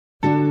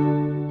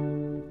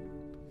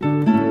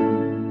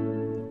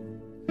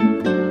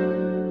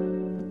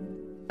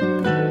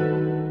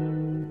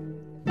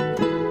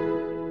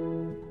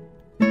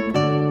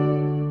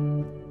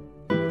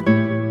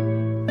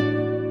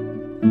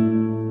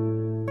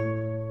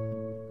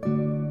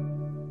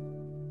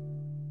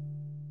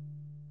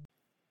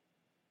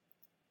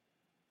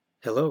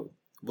Hello,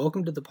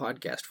 welcome to the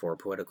podcast for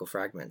Poetical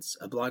Fragments,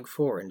 a blog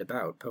for and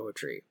about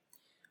poetry.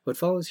 What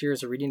follows here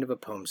is a reading of a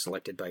poem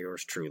selected by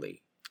yours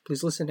truly.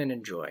 Please listen and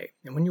enjoy,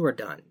 and when you are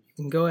done,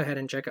 you can go ahead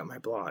and check out my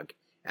blog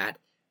at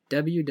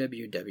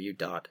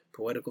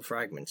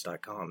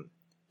www.poeticalfragments.com.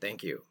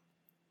 Thank you.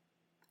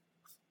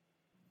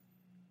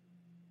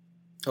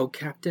 Oh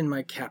Captain,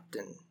 my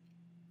Captain,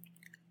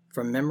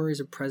 from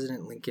Memories of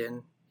President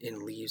Lincoln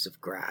in Leaves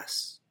of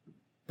Grass,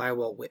 by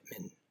Walt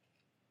Whitman.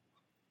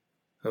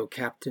 Oh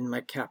Captain,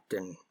 my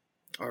Captain,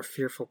 our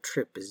fearful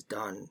trip is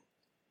done.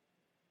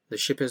 The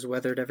ship has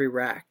weathered every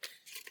rack,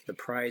 the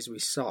prize we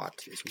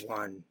sought is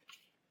won.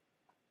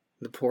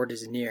 The port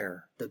is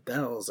near, the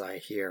bells I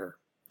hear,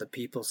 the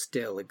people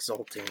still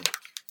exulting,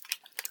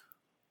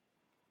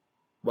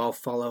 while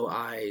follow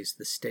eyes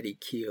the steady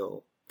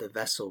keel, the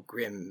vessel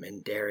grim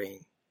and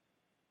daring.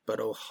 But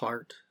oh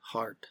heart,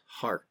 heart,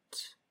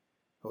 heart,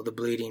 oh the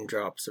bleeding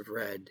drops of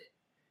red,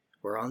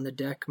 where on the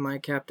deck my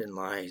captain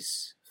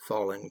lies,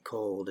 fallen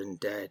cold and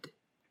dead.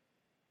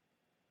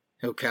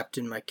 O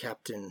Captain, my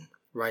Captain,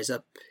 rise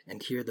up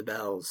and hear the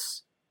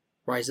bells.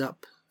 Rise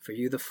up, for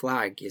you the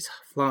flag is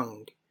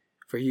flung,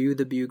 for you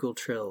the bugle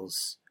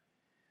trills,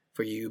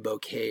 for you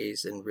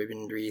bouquets and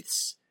ribboned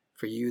wreaths,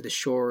 for you the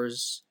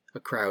shores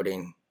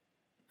a-crowding,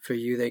 for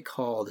you they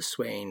call the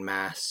swaying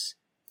mass,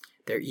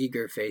 their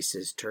eager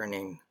faces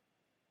turning.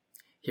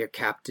 Here,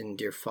 Captain,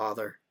 dear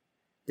father,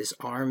 this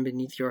arm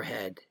beneath your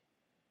head,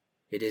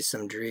 it is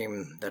some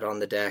dream that on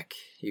the deck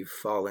you've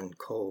fallen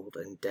cold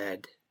and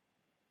dead.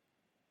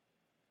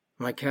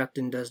 My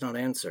captain does not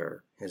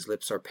answer, his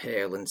lips are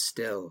pale and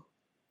still.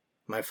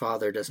 My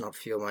father does not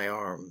feel my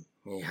arm,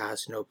 he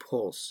has no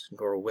pulse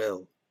nor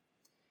will.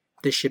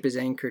 The ship is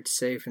anchored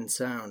safe and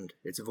sound,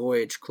 its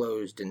voyage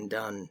closed and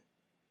done.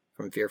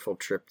 From fearful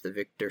trip the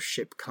victor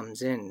ship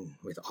comes in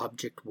with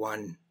object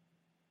won.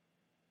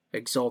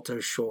 Exult, O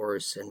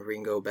shores, and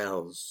ring, O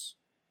bells,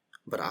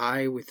 but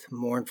I with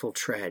mournful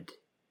tread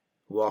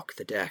walk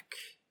the deck,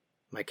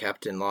 my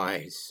captain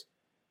lies,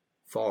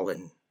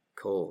 fallen,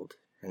 cold,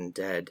 and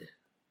dead.